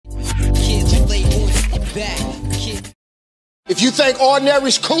If you think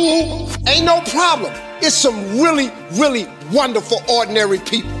ordinary's cool, ain't no problem. It's some really, really wonderful ordinary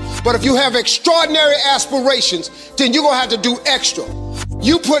people. But if you have extraordinary aspirations, then you're gonna have to do extra.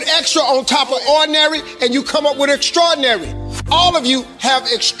 You put extra on top of ordinary and you come up with extraordinary. All of you have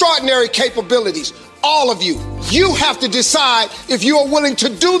extraordinary capabilities. All of you. You have to decide if you are willing to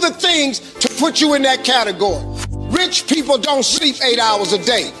do the things to put you in that category. Rich people don't sleep 8 hours a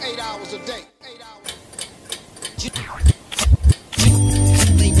day. 8 hours a day. 8 hours.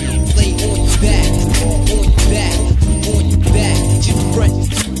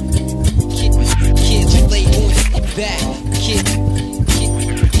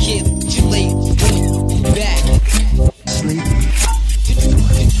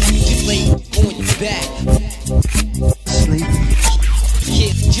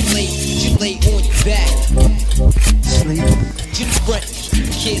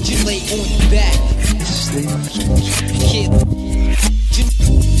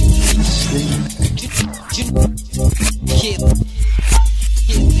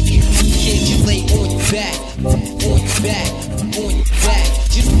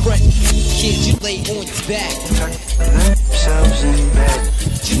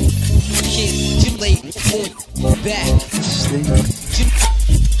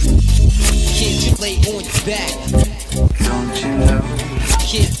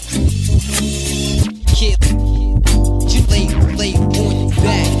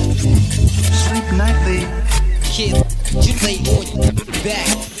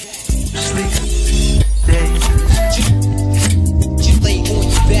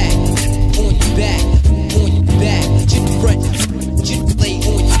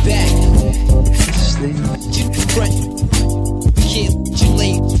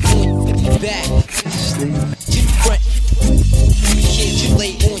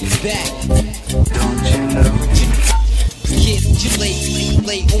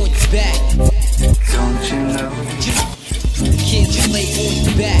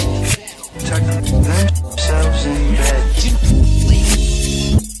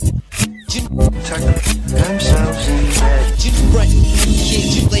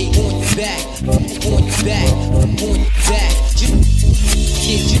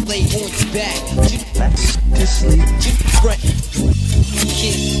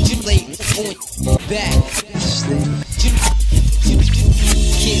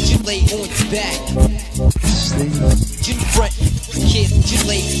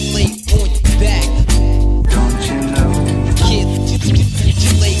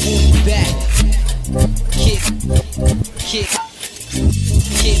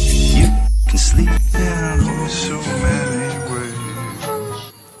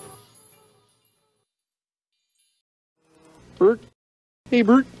 Bert? Hey,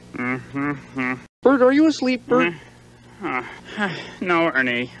 Bert? Bert, are you asleep, Bert? No,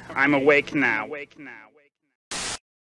 Ernie. I'm awake now.